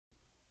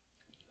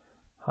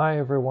Hi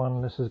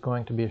everyone, this is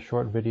going to be a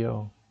short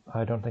video.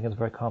 I don't think it's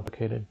very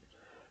complicated.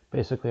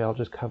 Basically, I'll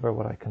just cover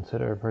what I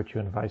consider virtue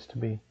and vice to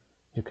be.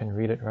 You can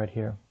read it right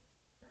here.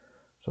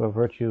 So a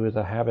virtue is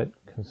a habit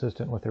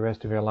consistent with the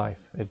rest of your life.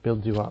 It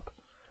builds you up.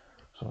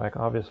 So like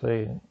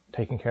obviously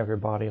taking care of your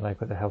body,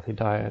 like with a healthy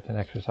diet and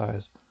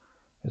exercise,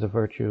 is a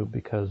virtue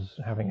because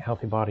having a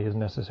healthy body is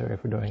necessary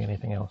for doing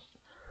anything else.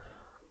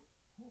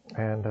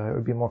 And it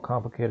would be more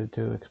complicated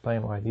to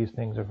explain why these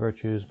things are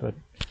virtues, but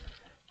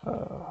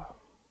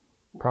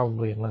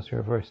probably unless you're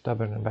a very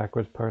stubborn and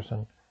backwards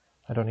person,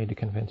 I don't need to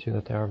convince you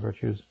that they are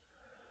virtues.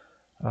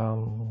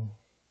 And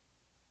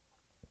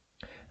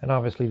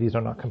obviously these are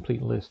not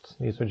complete lists.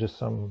 These are just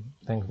some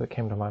things that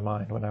came to my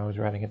mind when I was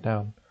writing it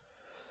down.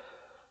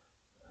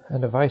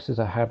 And a vice is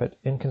a habit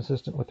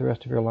inconsistent with the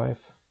rest of your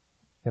life.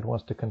 It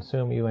wants to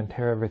consume you and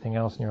tear everything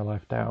else in your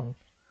life down.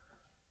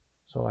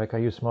 So like I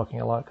use smoking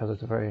a lot because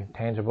it's a very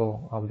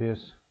tangible,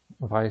 obvious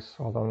vice,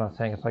 although I'm not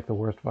saying it's like the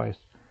worst vice,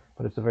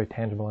 but it's a very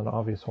tangible and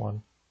obvious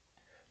one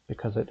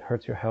because it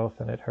hurts your health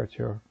and it hurts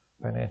your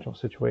financial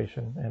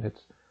situation and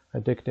it's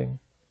addicting.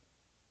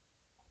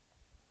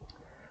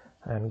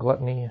 And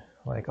gluttony,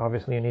 like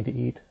obviously you need to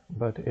eat,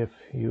 but if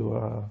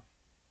you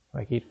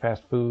like eat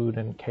fast food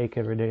and cake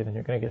every day, then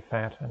you're going to get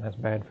fat and that's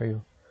bad for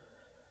you.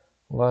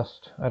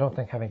 Lust, I don't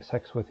think having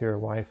sex with your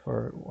wife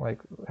or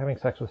like having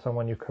sex with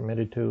someone you're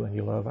committed to and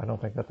you love, I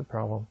don't think that's a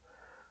problem.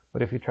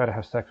 But if you try to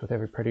have sex with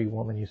every pretty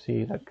woman you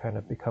see, that kind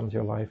of becomes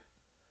your life.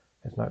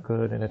 It's not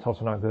good, and it's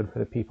also not good for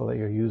the people that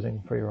you're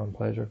using for your own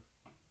pleasure.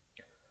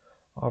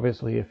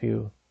 Obviously, if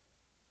you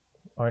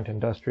aren't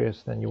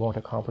industrious, then you won't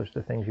accomplish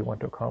the things you want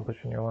to accomplish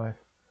in your life.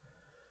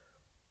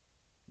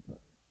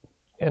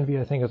 Envy,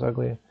 I think, is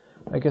ugly.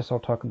 I guess I'll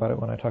talk about it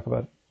when I talk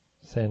about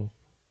sin.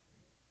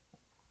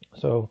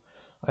 So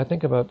I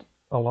think about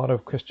a lot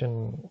of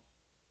Christian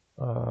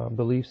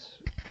beliefs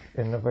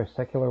in a very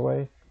secular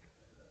way.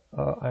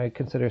 I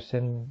consider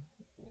sin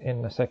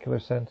in a secular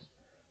sense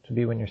to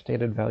be when your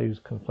stated values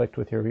conflict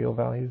with your real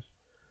values.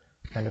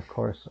 And of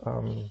course,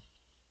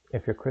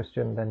 if you're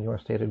Christian, then your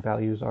stated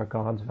values are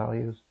God's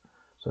values.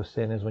 So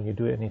sin is when you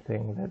do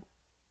anything that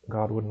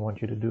God wouldn't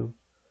want you to do.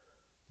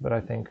 But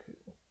I think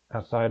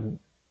outside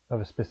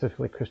of a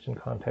specifically Christian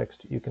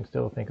context, you can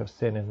still think of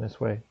sin in this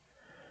way.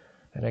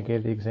 And I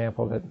gave the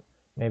example that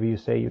maybe you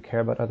say you care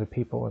about other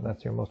people and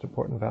that's your most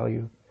important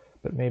value,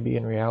 but maybe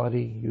in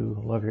reality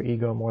you love your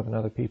ego more than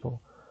other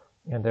people.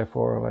 And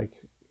therefore, like,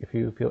 if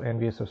you feel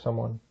envious of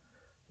someone,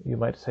 you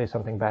might say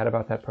something bad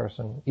about that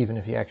person, even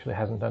if he actually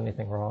hasn't done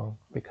anything wrong,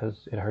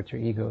 because it hurts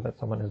your ego that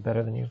someone is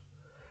better than you.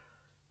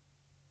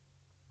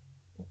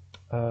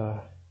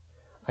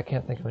 I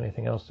can't think of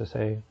anything else to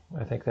say.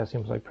 I think that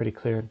seems like pretty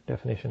clear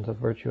definitions of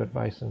virtue,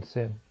 vice, and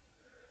sin.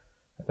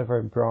 They're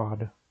very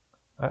broad.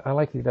 I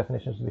like these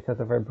definitions because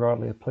they're very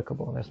broadly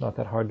applicable, and it's not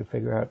that hard to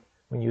figure out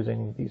when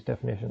using these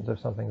definitions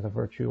if something's a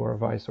virtue or a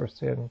vice or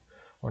sin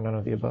or none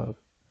of the above.